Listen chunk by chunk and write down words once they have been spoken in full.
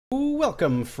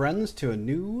Welcome, friends, to a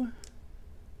new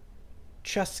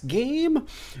chess game.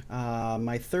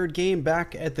 My third game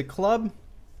back at the club.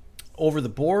 Over the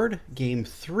board, game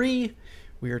 3.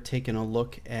 We are taking a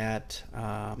look at,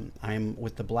 I'm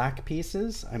with the black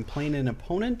pieces. I'm playing an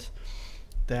opponent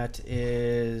that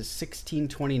is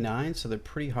 1629, so they're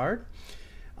pretty hard.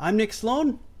 I'm Nick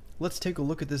Sloan. Let's take a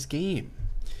look at this game.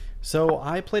 So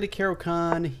I played a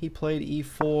Caro-Kann, he played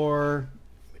e4,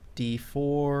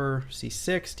 d4,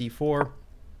 c6, d4.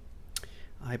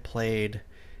 I played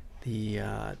the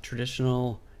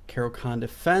traditional Caro-Kann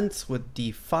defense with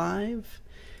d5,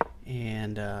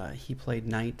 and he played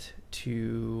knight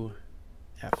to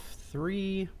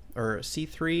f3 or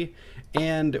c3.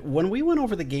 And when we went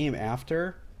over the game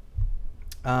after,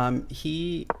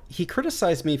 he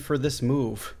criticized me for this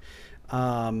move,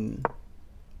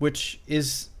 which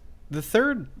is the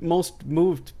third most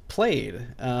moved played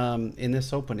in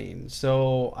this opening.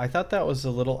 So I thought that was a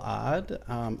little odd.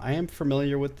 I am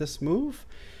familiar with this move.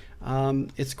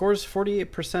 It scores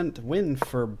 48% win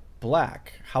for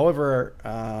black. However,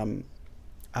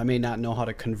 I may not know how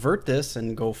to convert this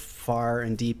and go far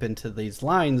and deep into these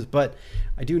lines, but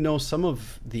I do know some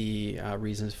of the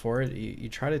reasons for it. You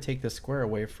try to take the square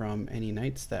away from any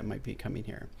knights that might be coming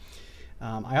here.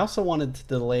 I also wanted to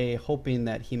delay, hoping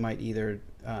that he might either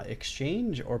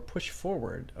exchange or push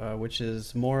forward, which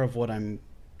is more of what I'm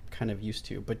kind of used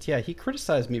to. But yeah, he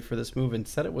criticized me for this move and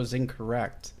said it was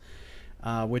incorrect,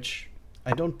 which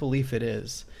I don't believe it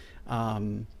is.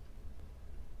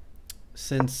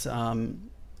 Since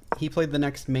he played the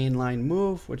next mainline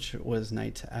move, which was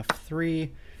knight to f3,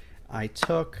 I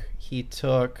took, he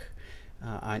took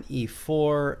on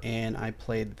e4, and I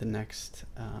played the next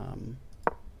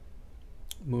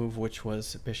move, which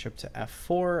was bishop to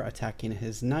f4, attacking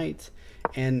his knight.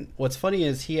 And what's funny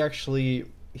is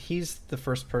he's the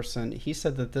first person, he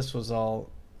said that this was all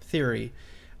theory.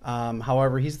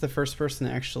 However, he's the first person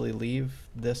to actually leave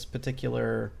this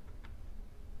particular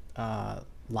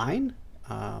line.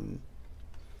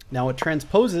 Now it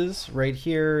transposes right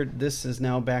here. This is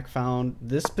now back found.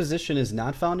 This position is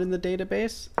not found in the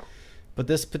database, but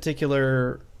this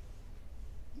particular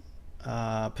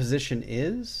position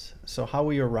is. So how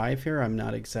we arrive here, I'm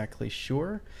not exactly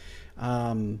sure,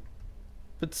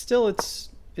 but still it's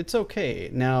okay.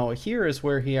 Now here is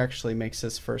where he actually makes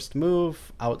his first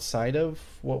move outside of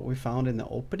what we found in the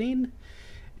opening,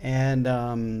 and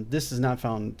this is not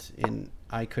found in,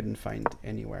 I couldn't find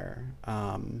anywhere, so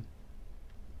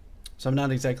I'm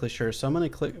not exactly sure. So I'm going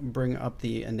to bring up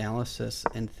the analysis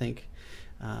and think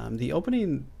the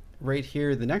opening right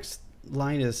here, the next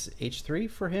line is h3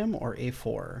 for him or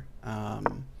a4.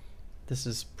 This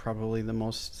is probably the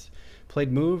most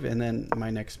played move, and then my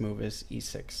next move is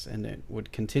e6, and it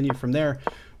would continue from there.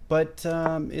 But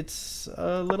it's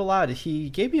a little odd. He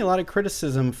gave me a lot of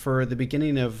criticism for the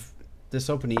beginning of this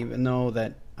opening, even though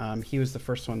that he was the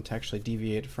first one to actually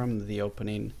deviate from the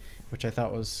opening, which I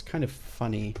thought was kind of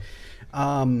funny.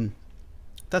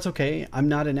 That's okay. I'm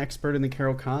not an expert in the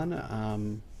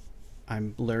Caro-Kann.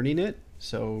 I'm learning it,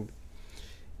 so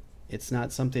it's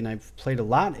not something I've played a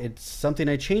lot. It's something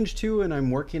I changed to and I'm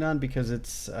working on, because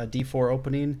it's a d4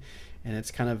 opening, and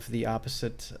it's kind of the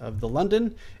opposite of the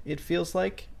London, it feels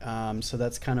like. So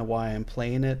that's kind of why I'm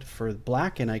playing it for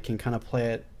black, and I can kind of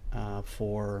play it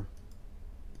for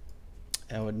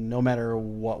no matter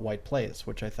what white plays,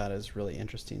 which I thought is really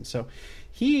interesting. So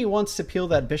he wants to peel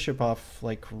that bishop off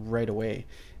like right away.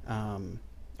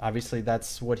 Obviously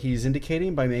that's what he's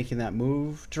indicating by making that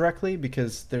move directly,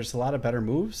 because there's a lot of better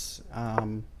moves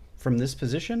from this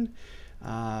position.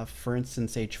 For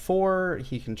instance, h4,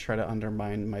 he can try to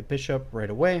undermine my bishop right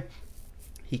away.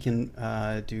 He can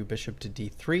do bishop to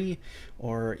d3,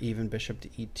 or even bishop to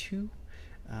e2,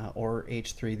 or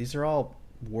h3. These are all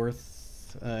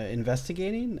worth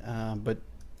investigating, but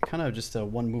kind of just a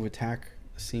one move attack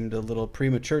seemed a little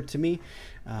premature to me.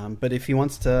 But if he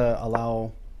wants to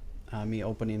allow me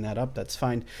opening that up, that's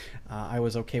fine. I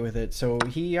was okay with it. So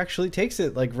he actually takes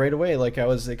it like right away, like I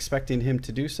was expecting him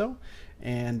to do so.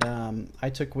 And I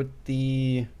took with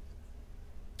the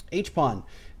h-pawn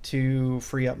to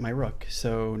free up my rook.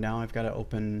 So now I've got to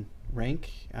open rank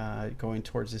going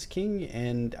towards this king,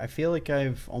 and I feel like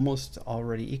I've almost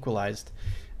already equalized,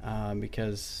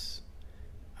 because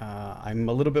I'm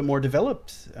a little bit more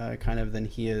developed kind of than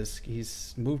he is.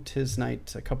 He's moved his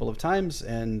knight a couple of times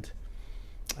and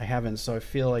I haven't, so I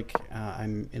feel like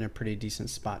I'm in a pretty decent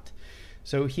spot.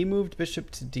 So he moved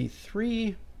bishop to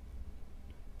d3.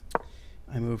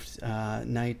 I moved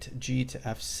knight g to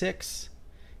f6,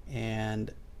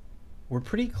 and we're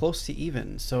pretty close to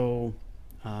even. So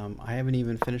I haven't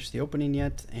even finished the opening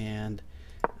yet, and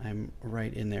I'm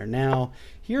right in there. Now,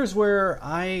 here's where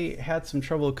I had some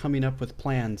trouble coming up with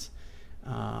plans.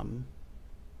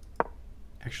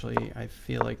 Actually, I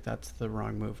feel like that's the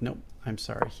wrong move. Nope, I'm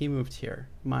sorry. He moved here.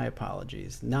 My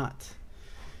apologies. Not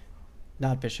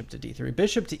bishop to d3.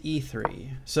 Bishop to e3.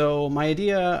 So my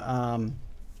idea,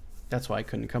 that's why I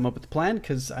couldn't come up with the plan,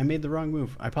 because I made the wrong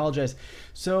move. I apologize.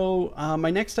 So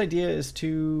my next idea is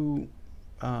to...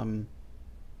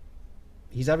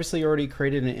 he's obviously already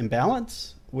created an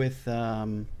imbalance with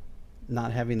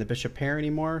not having the bishop pair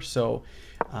anymore. So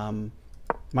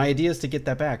my idea is to get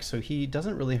that back. So he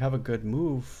doesn't really have a good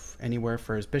move anywhere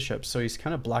for his bishop. So he's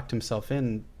kind of blocked himself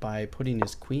in by putting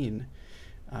his queen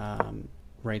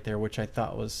right there, which I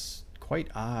thought was quite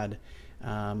odd.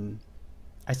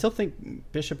 I still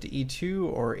think bishop to e2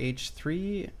 or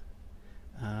h3.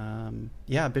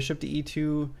 Yeah, bishop to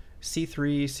e2,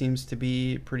 c3 seems to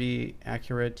be pretty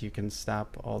accurate. You can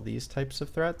stop all these types of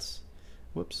threats.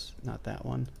 Whoops, not that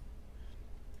one.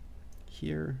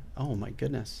 Here, oh my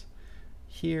goodness.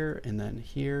 Here and then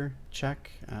here, check.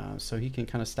 So he can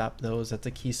kind of stop those. That's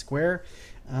a key square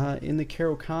in the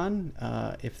Caro-Kann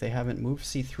if they haven't moved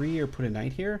c3 or put a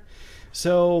knight here.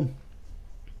 So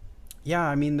yeah,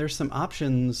 I mean, there's some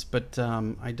options, but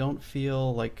I don't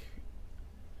feel like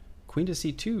queen to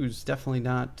c2 is definitely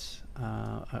not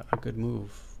a good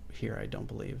move here, I don't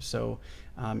believe. So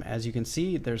as you can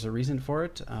see, there's a reason for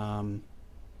it.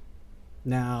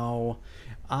 Now,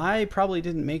 I probably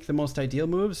didn't make the most ideal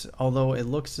moves, although it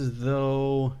looks as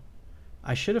though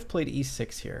I should have played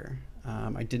e6 here.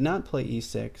 I did not play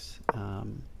e6.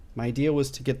 My idea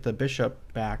was to get the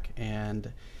bishop back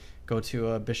and go to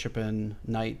a bishop and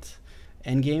knight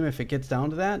endgame if it gets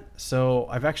down to that. So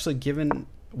I've actually given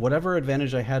whatever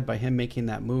advantage I had by him making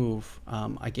that move,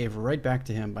 I gave right back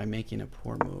to him by making a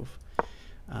poor move.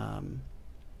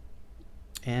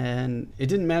 And it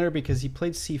didn't matter because he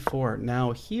played c4.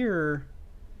 Now here,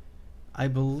 I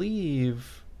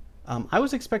believe, I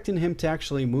was expecting him to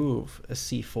actually move a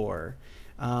c4.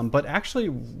 But actually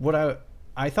what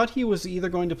I thought he was either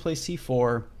going to play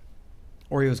c4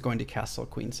 or he was going to castle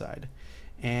queenside.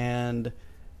 And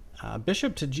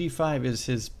bishop to g5 is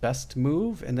his best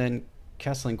move, and then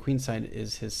castling queenside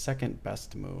is his second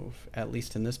best move, at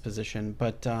least in this position.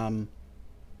 But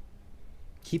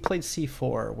he played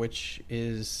c4, which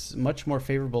is much more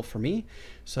favorable for me.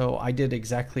 So I did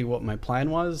exactly what my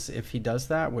plan was if he does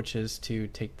that, which is to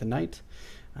take the knight.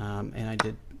 And I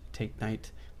did take knight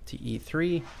to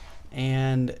e3,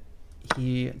 and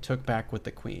he took back with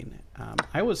the queen.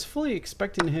 I was fully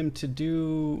expecting him to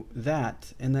do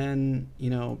that and then,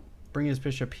 you know, bring his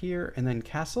bishop here and then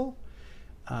castle.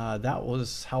 That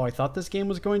was how I thought this game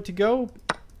was going to go.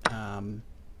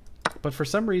 But for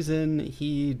some reason,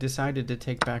 he decided to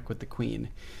take back with the queen,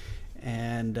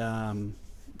 and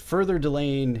further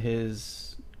delaying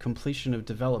his completion of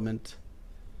development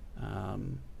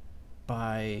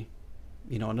by,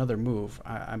 you know, another move.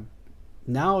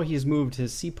 Now he's moved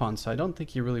his c-pawn, so I don't think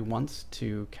he really wants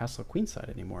to castle queenside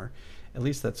anymore. At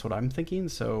least that's what I'm thinking.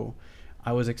 So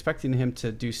I was expecting him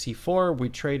to do c4. We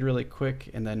trade really quick,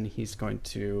 and then he's going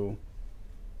to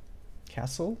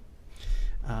castle.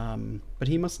 But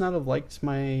he must not have liked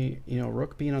my, you know,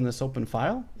 rook being on this open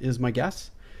file, is my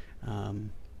guess.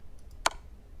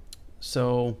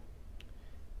 So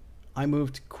I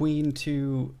moved queen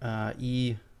to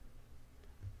a5.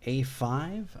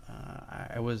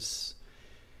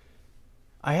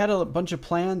 I had a bunch of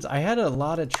plans. I had a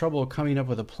lot of trouble coming up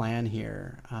with a plan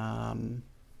here.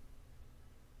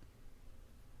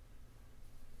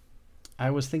 I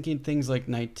was thinking things like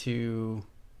knight to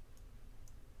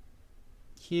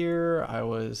here. I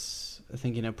was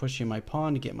thinking of pushing my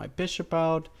pawn to get my bishop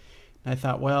out. And I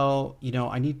thought, well, you know,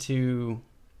 I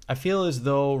feel as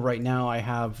though right now I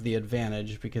have the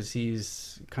advantage because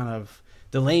he's kind of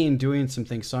delaying doing some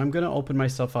things. So I'm going to open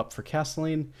myself up for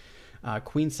castling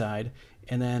queenside,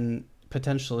 and then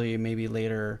potentially maybe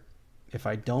later, if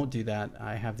I don't do that,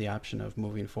 I have the option of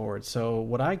moving forward. So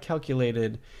what I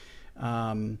calculated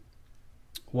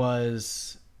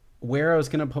was where I was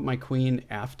going to put my queen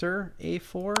after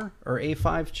a4 or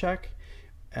a5 check.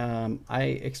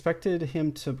 I expected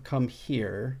him to come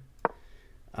here,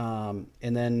 and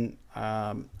then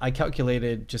I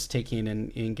calculated just taking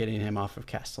and getting him off of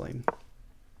castling.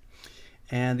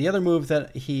 And the other move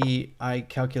that I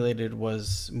calculated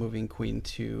was moving queen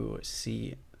to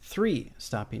c3,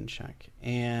 stopping check.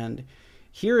 And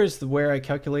here is where I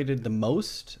calculated the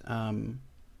most.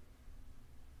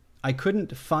 I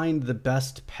couldn't find the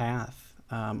best path.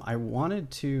 I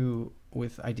wanted to,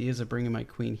 with ideas of bringing my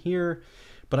queen here,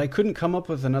 but I couldn't come up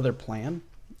with another plan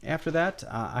after that.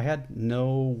 I had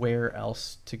nowhere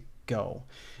else to go.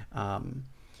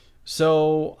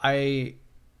 So I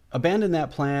abandoned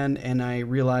that plan, and I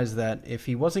realized that if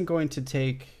he wasn't going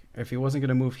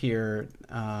to move here,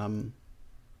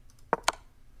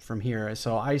 from here.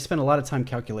 So I spent a lot of time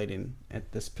calculating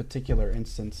at this particular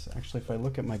instance. Actually, if I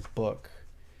look at my book,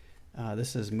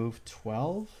 this is move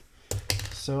 12.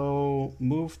 So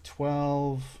move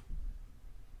 12,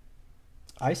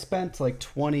 I spent like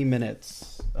 20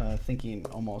 minutes thinking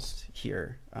almost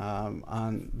here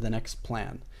on the next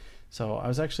plan. So I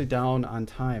was actually down on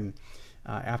time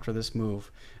after this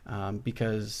move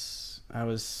because I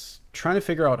was trying to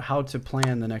figure out how to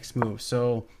plan the next move.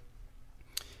 So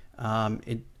I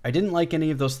didn't like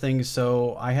any of those things,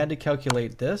 so I had to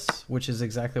calculate this, which is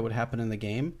exactly what happened in the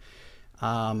game.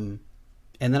 And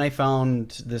then I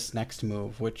found this next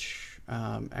move, which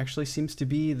actually seems to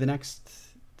be the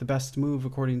best move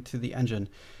according to the engine.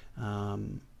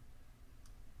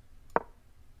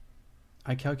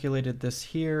 I calculated this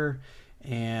here,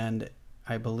 and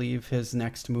I believe his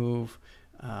next move,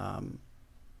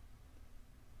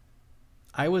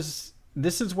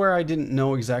 this is where I didn't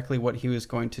know exactly what he was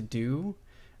going to do.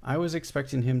 I was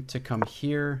expecting him to come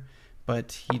here,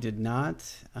 but he did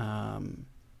not.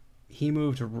 He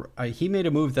made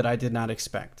a move that I did not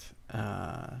expect,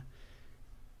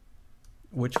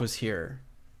 which was here.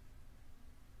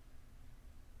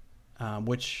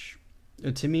 Which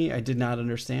to me, I did not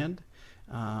understand.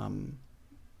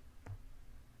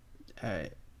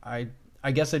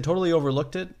 I guess I totally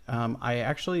overlooked it. I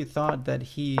actually thought that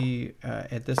he,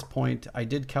 at this point, I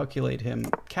did calculate him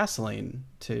castling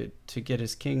to get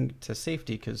his king to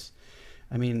safety, because,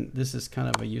 I mean, this is kind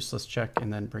of a useless check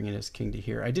and then bringing his king to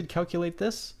here. I did calculate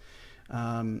this,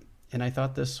 and I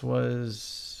thought this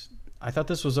was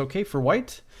okay for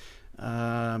white.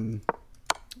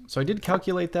 So I did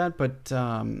calculate that, but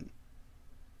I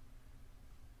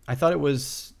thought it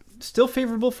was still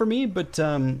favorable for me, but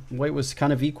white was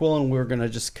kind of equal, and we were going to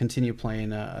just continue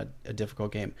playing a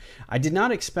difficult game. I did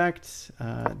not expect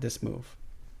this move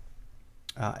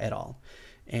at all,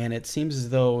 and it seems as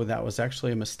though that was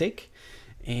actually a mistake.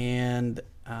 And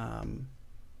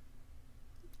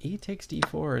e takes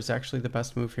d4 is actually the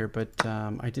best move here, but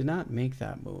I did not make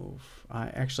that move. I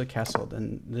actually castled,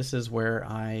 and this is where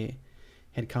I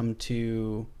had come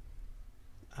to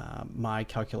my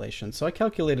calculation. So I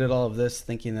calculated all of this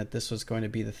thinking that this was going to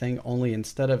be the thing, only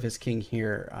instead of his king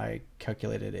here, I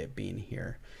calculated it being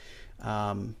here.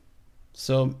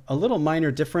 So a little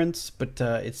minor difference, but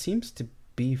it seems to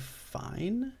be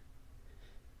fine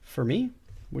for me,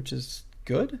 which is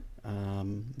good.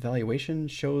 Valuation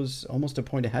shows almost a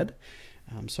point ahead.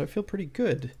 So I feel pretty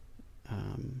good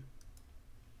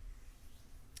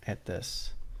at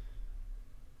this.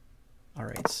 All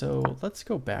right, so let's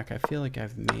go back. I feel like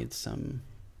I've made some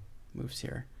moves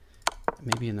here,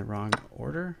 maybe in the wrong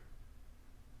order.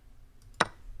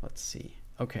 Let's see.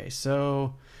 Okay,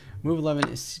 so move 11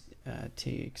 is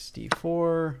takes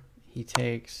d4. He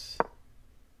takes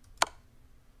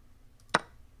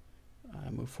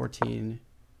move 14.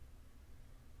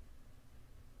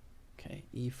 Okay,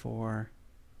 e4 or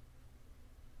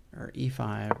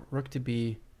e5, rook to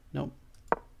b. Nope.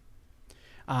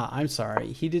 I'm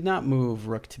sorry, he did not move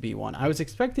rook to b1. I was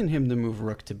expecting him to move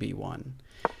rook to b1.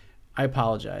 I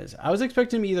apologize. I was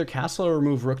expecting him to either castle or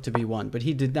move rook to b1, but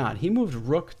he did not. He moved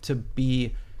rook to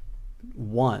b1,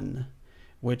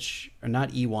 which, or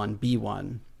not e1,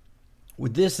 b1.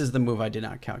 This is the move I did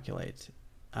not calculate.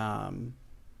 I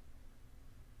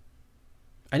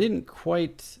didn't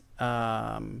quite...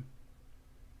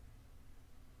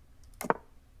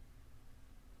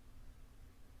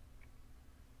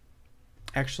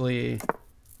 Actually,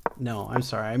 no, I'm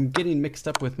sorry. I'm getting mixed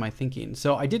up with my thinking.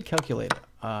 So I did calculate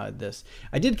this.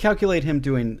 I did calculate him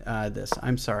doing this.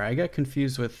 I'm sorry. I got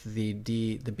confused with the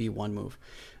B1 move,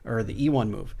 or the E1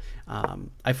 move.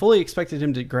 I fully expected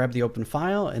him to grab the open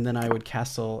file, and then I would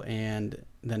castle, and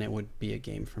then it would be a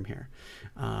game from here.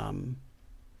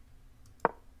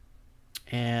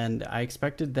 And I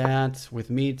expected that with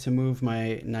me to move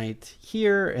my knight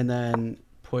here and then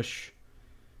push.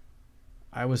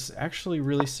 I was actually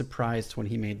really surprised when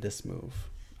he made this move,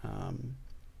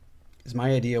 because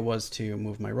my idea was to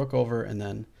move my rook over and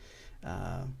then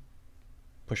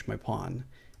push my pawn,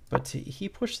 but he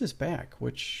pushed this back,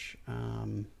 which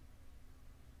I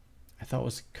thought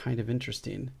was kind of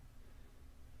interesting.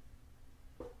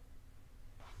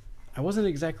 I wasn't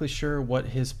exactly sure what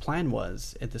his plan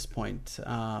was at this point.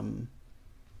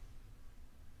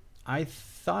 I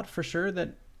thought for sure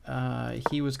that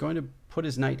he was going to put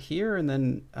his knight here and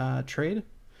then trade.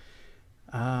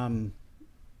 I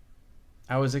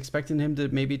was expecting him to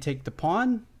maybe take the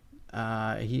pawn,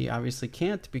 he obviously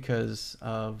can't because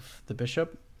of the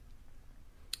bishop.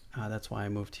 That's why I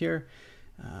moved here.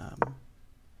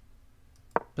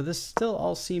 But this still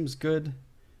all seems good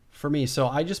for me. So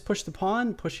I just pushed the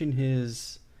pawn, pushing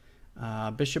his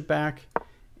bishop back,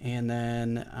 and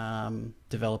then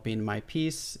developing my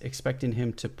piece, expecting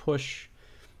him to push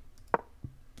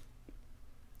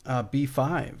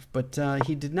b5. But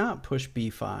he did not push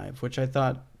b5, which I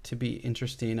thought to be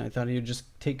interesting. I thought he would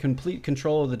just take complete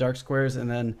control of the dark squares and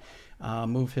then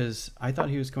move his... I thought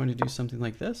he was going to do something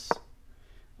like this.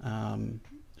 And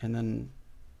then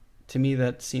to me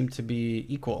that seemed to be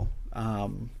equal,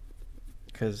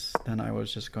 because then I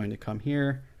was just going to come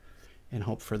here and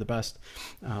hope for the best.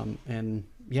 And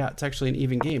yeah, it's actually an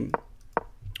even game,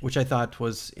 which I thought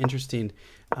was interesting.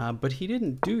 But he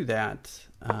didn't do that.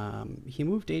 He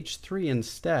moved h3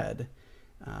 instead,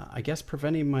 I guess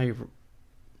preventing my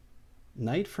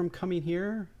knight from coming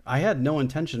here. I had no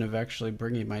intention of actually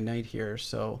bringing my knight here,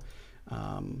 so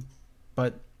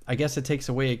but I guess it takes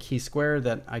away a key square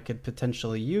that I could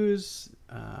potentially use.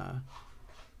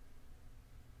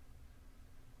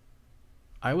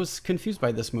 I was confused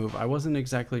by this move. I wasn't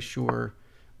exactly sure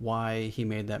why he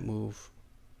made that move.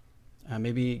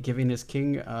 Maybe giving his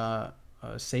king a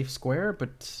safe square,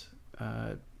 but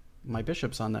my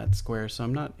bishop's on that square, so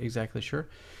I'm not exactly sure.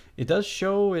 It does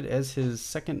show it as his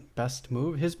second best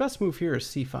move. His best move here is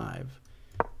c5,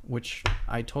 which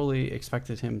I totally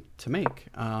expected him to make.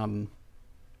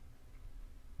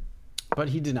 But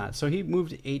he did not. So he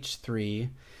moved h3,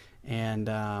 and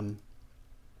I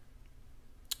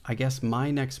guess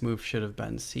my next move should have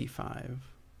been c5,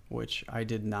 which I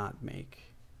did not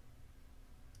make.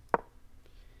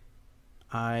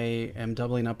 I am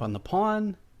doubling up on the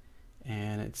pawn,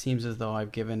 and it seems as though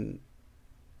I've given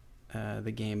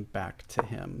the game back to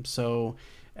him. So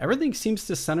everything seems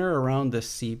to center around the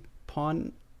c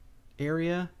pawn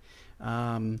area.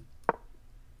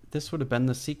 This would have been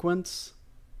the sequence.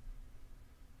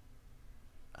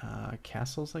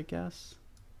 Castles, I guess.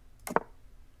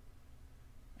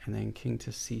 And then king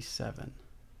to c7.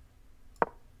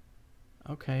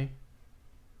 Okay.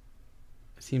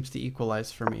 It seems to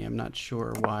equalize for me. I'm not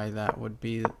sure why that would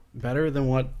be better than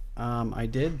what I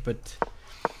did, but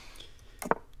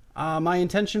my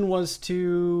intention was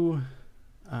to...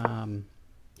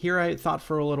 here I thought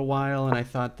for a little while, and I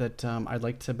thought that I'd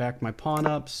like to back my pawn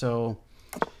up, so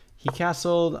he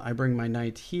castled. I bring my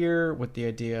knight here with the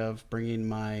idea of bringing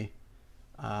my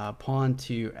pawn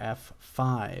to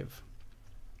f5.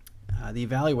 The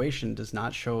evaluation does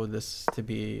not show this to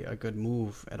be a good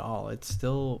move at all. It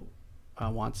still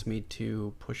wants me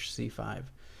to push c5.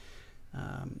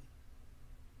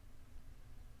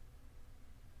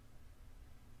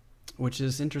 Which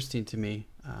is interesting to me.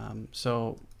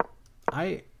 So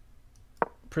I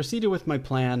proceeded with my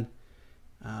plan,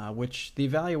 which the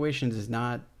evaluation does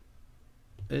not...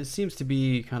 It seems to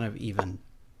be kind of even.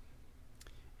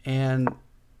 And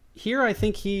here I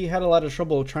think he had a lot of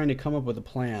trouble trying to come up with a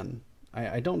plan.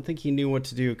 I don't think he knew what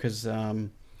to do, because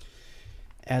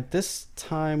at this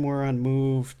time we're on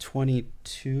move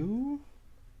 22.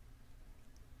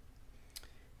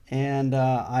 And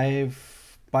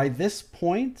by this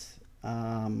point,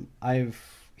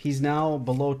 he's now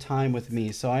below time with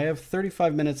me. So I have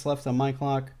 35 minutes left on my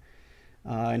clock.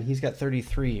 And he's got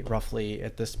 33 roughly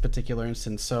at this particular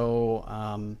instance. So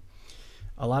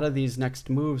a lot of these next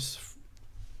moves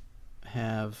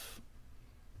have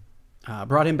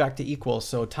brought him back to equal.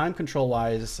 So time control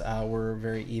wise, we're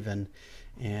very even.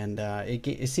 And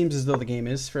it seems as though the game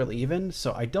is fairly even.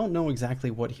 So I don't know exactly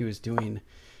what he was doing.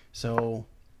 So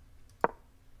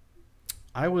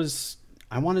I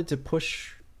wanted to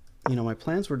push, my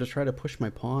plans were to try to push my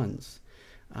pawns.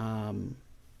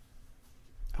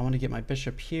 I want to get my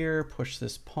bishop here, push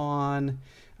this pawn.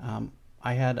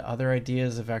 I had other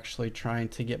ideas of actually trying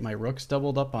to get my rooks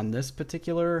doubled up on this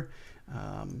particular,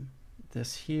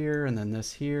 this here, and then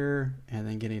this here, and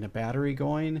then getting a battery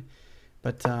going.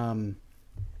 But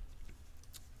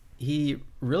he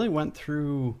really went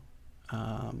through,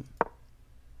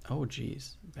 oh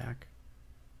geez, back.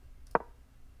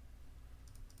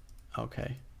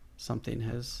 Okay, something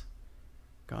has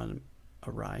gone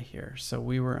awry here. So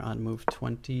we were on move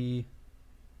 20,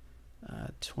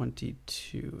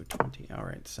 22, 20.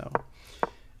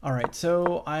 All right,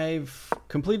 so I've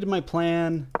completed my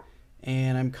plan,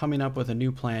 and I'm coming up with a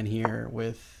new plan here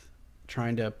with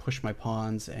trying to push my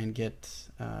pawns and get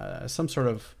some sort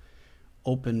of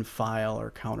open file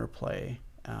or counterplay.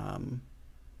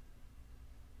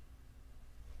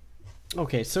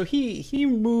 Okay, so he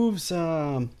moves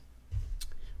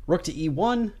rook to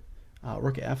e1,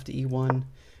 rook f to e1.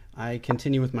 I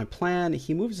continue with my plan.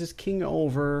 He moves his king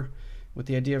over with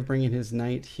the idea of bringing his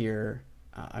knight here.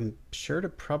 I'm sure to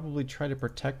probably try to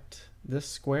protect this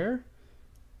square.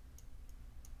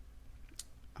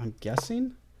 I'm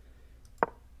guessing.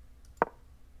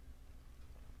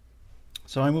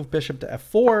 So I move bishop to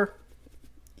f4.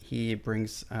 He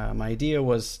brings, my idea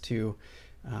was to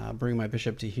bring my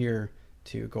bishop to here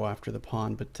to go after the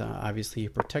pawn, but obviously he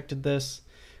protected this.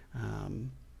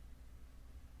 I'm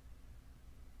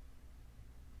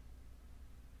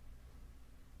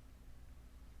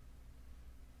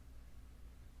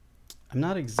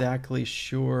not exactly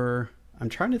sure. I'm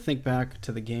trying to think back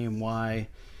to the game why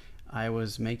I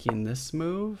was making this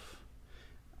move.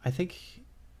 I think,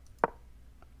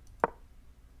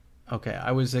 okay,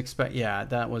 yeah,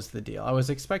 that was the deal. I was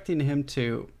expecting him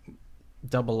to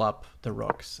double up the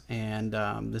rooks, and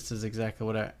this is exactly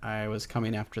what I was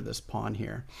coming after this pawn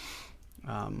here.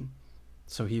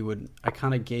 So I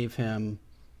kind of gave him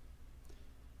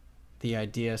the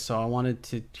idea. So I wanted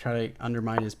to try to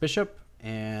undermine his bishop,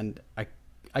 and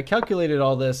I calculated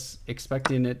all this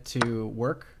expecting it to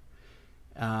work,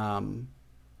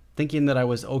 thinking that I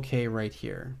was okay right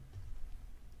here.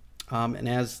 And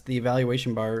as the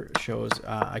evaluation bar shows,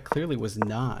 I clearly was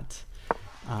not,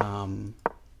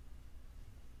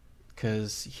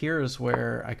 because here is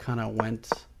where I kind of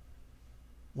went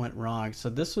wrong.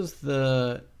 So this was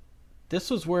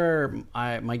where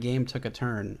my game took a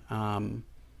turn, and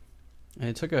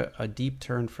it took a deep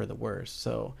turn for the worse.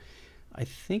 So I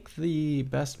think the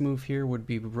best move here would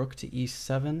be rook to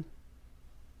e7.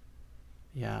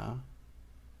 Yeah.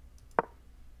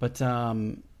 But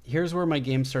here's where my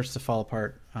game starts to fall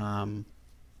apart. My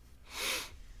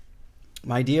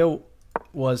idea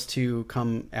was to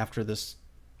come after this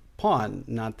pawn,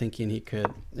 not thinking he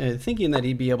could, thinking that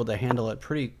he'd be able to handle it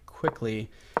pretty quickly.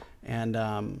 And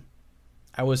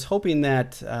I was hoping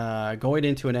that going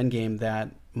into an endgame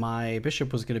that my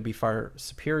bishop was going to be far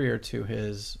superior to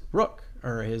his rook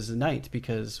or his knight,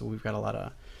 because we've got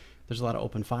there's a lot of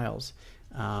open files.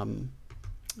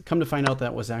 Come to find out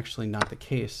that was actually not the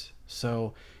case.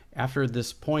 So after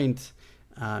this point,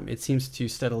 it seems to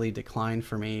steadily decline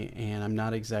for me, and I'm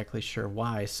not exactly sure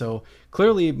why. So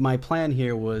clearly my plan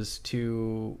here was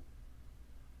to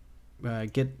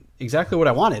get exactly what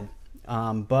I wanted,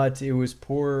 but it was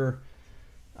poor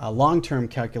long-term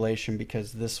calculation,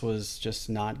 because this was just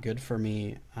not good for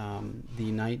me.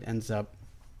 The knight ends up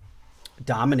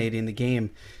dominating the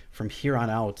game from here on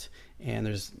out, and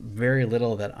there's very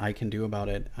little that I can do about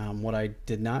it. What I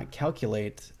did not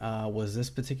calculate was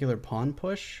this particular pawn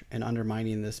push and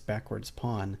undermining this backwards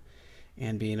pawn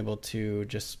and being able to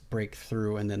just break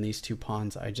through, and then these two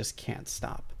pawns I just can't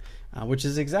stop, which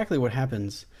is exactly what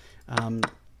happens.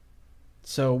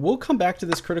 So we'll come back to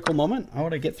this critical moment. I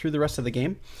want to get through the rest of the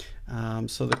game.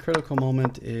 So the critical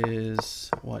moment is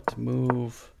what?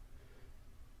 Move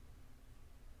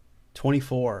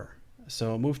 24.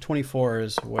 So move 24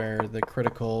 is where the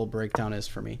critical breakdown is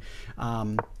for me.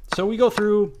 So we go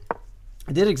through.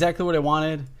 I did exactly what I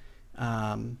wanted.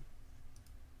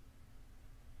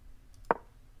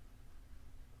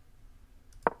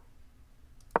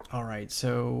 All right,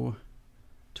 so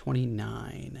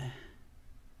 29.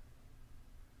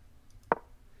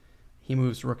 He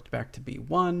moves rook back to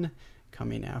b1,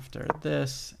 coming after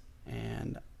this,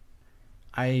 and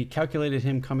I calculated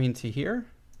him coming to here.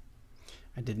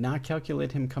 I did not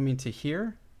calculate him coming to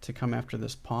here to come after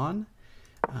this pawn.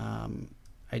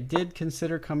 I did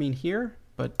consider coming here,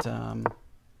 but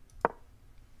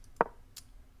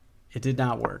it did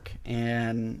not work.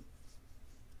 And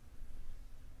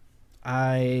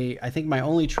I think my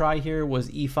only try here was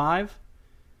e5,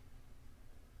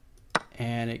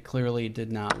 and it clearly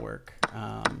did not work.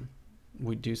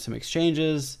 We'd do some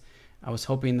exchanges. I was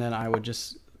hoping that I would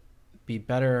just be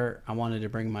better. I wanted to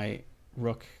bring my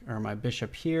rook or my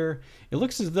bishop here. It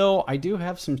looks as though I do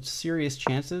have some serious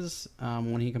chances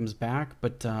when he comes back,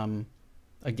 but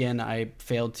again, I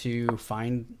failed to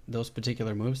find those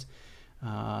particular moves.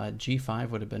 G5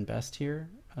 would have been best here,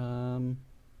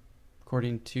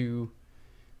 according to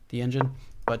the engine,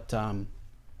 but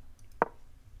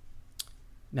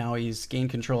now he's gained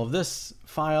control of this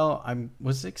file. I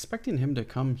was expecting him to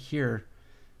come here,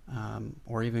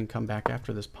 or even come back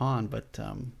after this pawn, but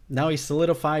now he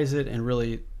solidifies it, and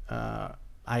really I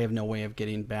have no way of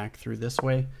getting back through this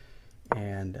way.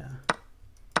 And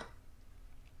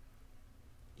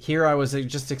here I was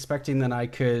just expecting that I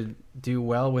could do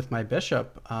well with my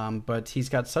bishop, but he's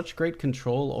got such great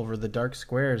control over the dark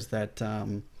squares that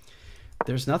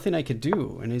there's nothing I could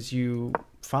do. And as you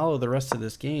follow the rest of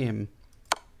this game,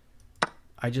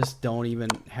 I just don't even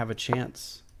have a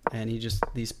chance. and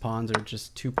these pawns are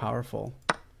just too powerful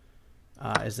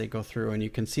as they go through, and you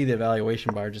can see the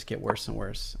evaluation bar just get worse and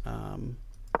worse.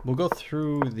 We'll go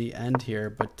through the end here,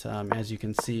 but as you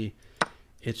can see,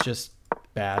 it's just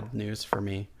bad news for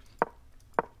me.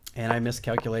 And I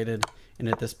miscalculated, and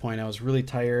at this point I was really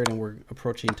tired, and we're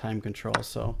approaching time control,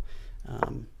 so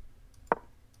I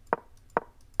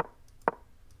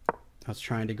was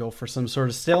trying to go for some sort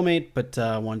of stalemate, but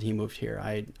when he moved here,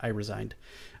 I resigned.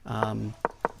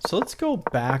 So let's go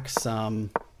back some.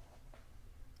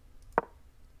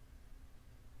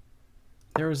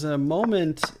 There was a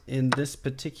moment in this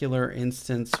particular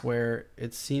instance where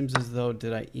it seems as though,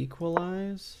 did I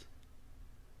equalize?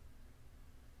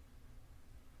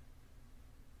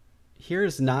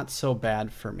 Here's not so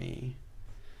bad for me.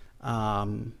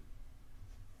 I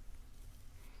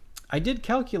did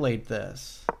calculate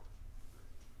this,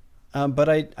 but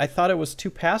I thought it was too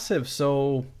passive,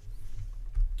 so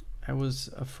I was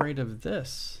afraid of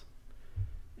this.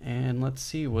 And let's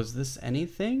see, was this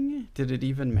anything? Did it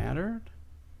even matter?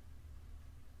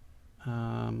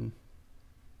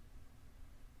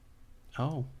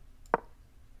 Oh,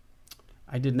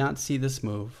 I did not see this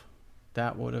move.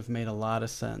 That would have made a lot of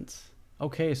sense.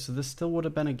 Okay, so this still would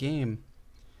have been a game.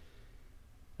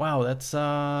 Wow, that's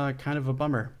kind of a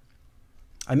bummer.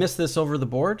 I missed this over the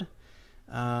board.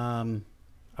 I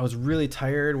was really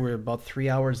tired. We're about 3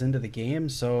 hours into the game,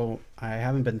 so I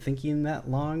haven't been thinking that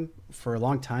long for a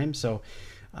long time. So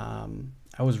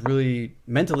I was really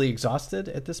mentally exhausted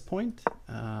at this point.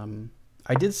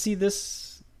 I did see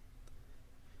this.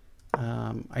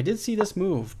 I did see this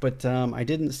move, but I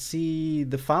didn't see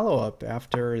the follow-up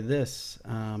after this.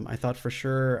 I thought for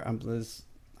sure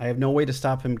I have no way to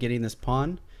stop him getting this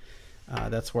pawn.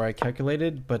 That's where I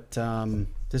calculated, but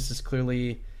this is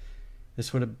clearly,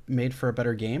 this would have made for a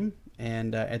better game.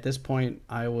 And at this point,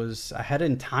 I was ahead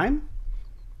in time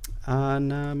on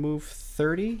move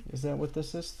 30. Is that what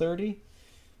this is? 30?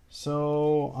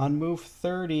 So on move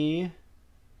 30,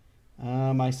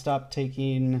 I stopped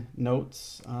taking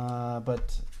notes,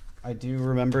 but I do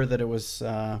remember that it was,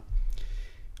 I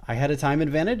had a time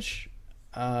advantage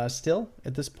still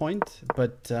at this point,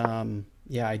 but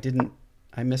yeah,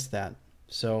 I missed that.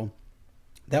 So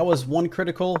that was one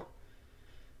critical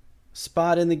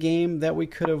spot in the game that we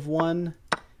could have won.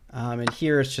 And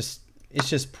here it's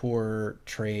just poor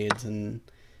trades, and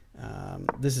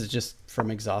this is just from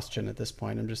exhaustion at this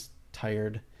point. I'm just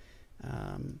tired.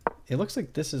 It looks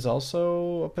like this is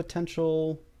also a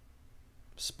potential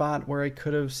spot where I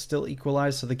could have still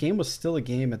equalized. So the game was still a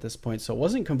game at this point, so it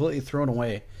wasn't completely thrown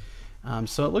away.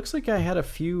 So it looks like I had a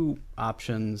few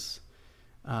options.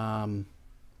 It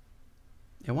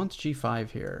wants g5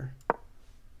 here.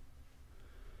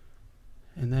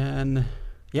 And then,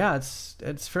 yeah,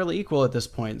 it's fairly equal at this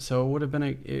point. So it would have been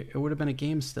a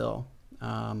game still.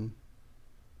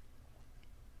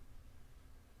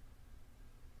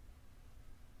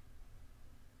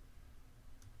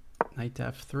 Knight to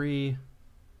f3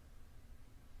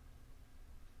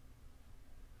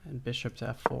 and bishop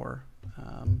to f4.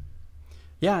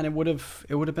 Yeah, and it would have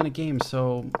been a game.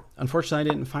 So unfortunately,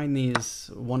 I didn't find these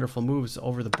wonderful moves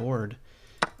over the board.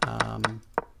 I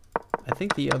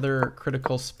think the other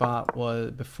critical spot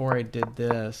was before I did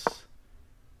this.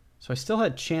 So I still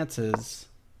had chances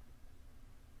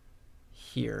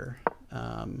here.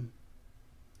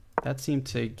 That seemed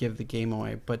to give the game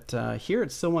away, but here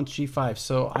it still wants g5.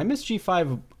 So I missed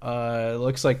g5,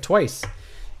 looks like twice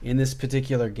in this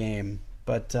particular game.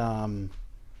 But I'm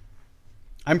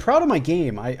proud of my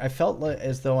game. I felt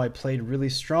as though I played really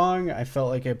strong. I felt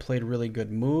like I played really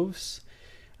good moves.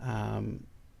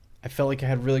 I felt like I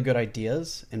had really good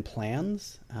ideas and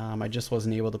plans. I just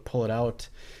wasn't able to pull it out.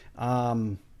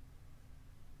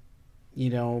 You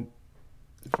know,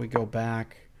 if we go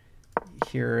back,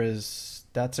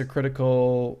 that's a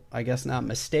critical, I guess not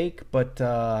mistake, but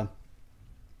at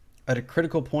a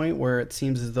critical point where it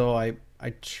seems as though I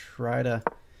try to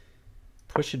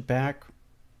push it back.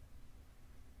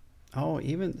 Oh,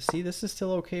 even, see, this is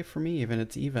still okay for me, even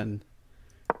it's even.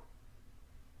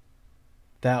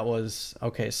 That was,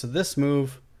 okay, so this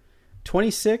move,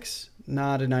 26,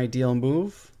 not an ideal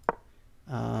move.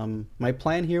 My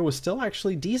plan here was still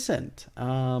actually decent.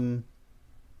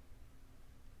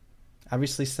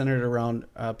 Obviously centered around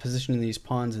positioning these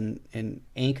pawns and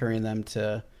anchoring them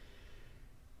to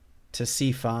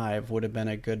c5 would have been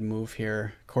a good move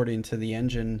here, according to the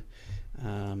engine.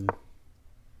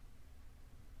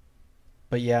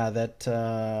 But yeah, that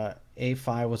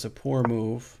a5 was a poor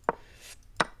move.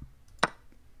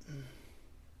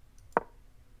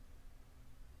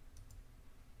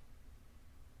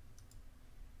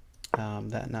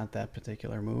 not that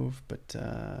particular move, but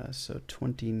so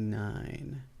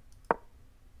 29.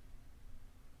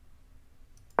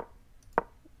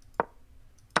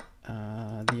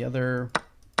 The other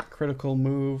critical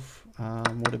move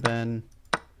would have been,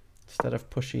 instead of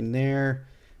pushing there,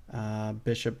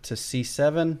 bishop to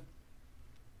c7.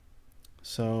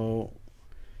 So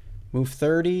move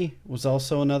 30 was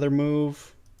also another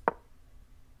move.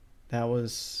 That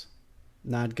was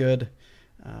not good.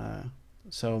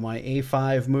 So my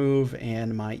a5 move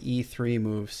and my e3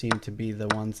 move seem to be the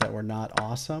ones that were not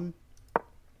awesome.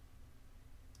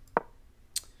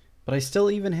 But I still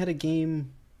even had a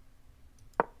game.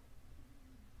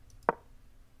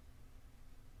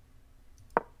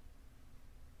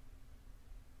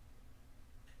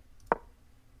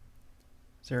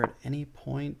 Is there at any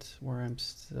point where I'm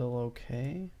still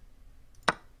okay?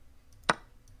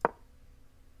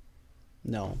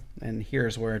 No, and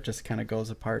here's where it just kind of goes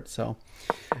apart. So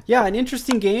yeah, an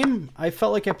interesting game. I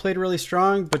felt like I played really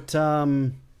strong, but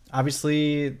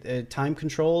obviously time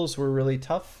controls were really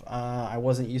tough. I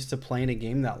wasn't used to playing a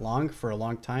game that long for a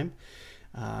long time.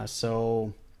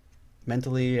 So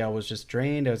mentally I was just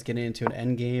drained. I was getting into an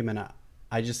end game, and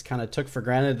I just kind of took for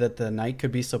granted that the knight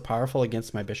could be so powerful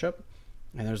against my bishop,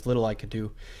 and there's little I could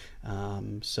do.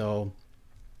 So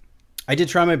I did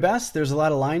try my best. There's a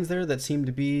lot of lines there that seemed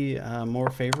to be more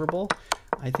favorable.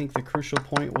 I think the crucial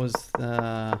point was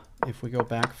if we go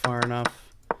back far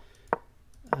enough,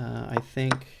 I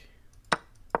think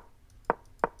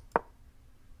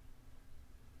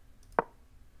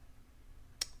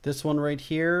this one right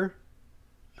here,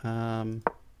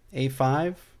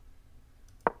 a5,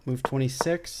 move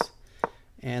 26,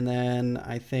 and then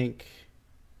I think,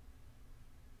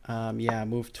 yeah,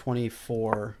 move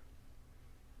 24.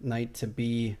 Knight to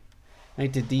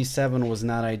d7 was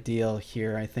not ideal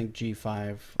here. I think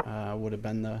g5 would have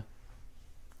been a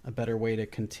better way to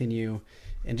continue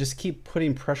and just keep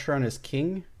putting pressure on his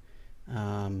king.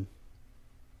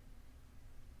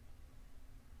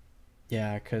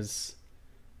 Yeah, because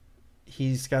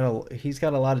he's got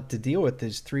a lot to deal with.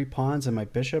 There's 3 pawns and my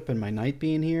bishop and my knight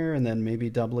being here, and then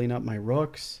maybe doubling up my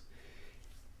rooks.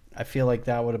 I feel like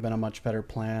that would have been a much better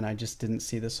plan. I just didn't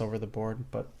see this over the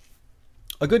board, but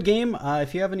a good game.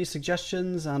 If you have any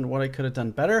suggestions on what I could have done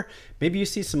better, maybe you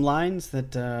see some lines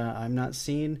that I'm not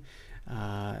seeing,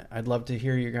 I'd love to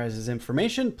hear your guys'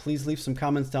 information. Please leave some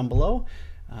comments down below.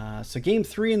 So game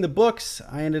 3 in the books,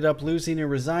 I ended up losing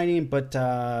and resigning, but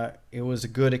it was a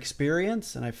good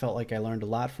experience, and I felt like I learned a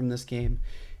lot from this game,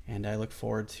 and I look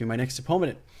forward to my next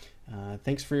opponent.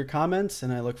 Thanks for your comments,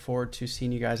 and I look forward to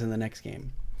seeing you guys in the next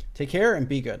game. Take care and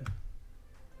be good.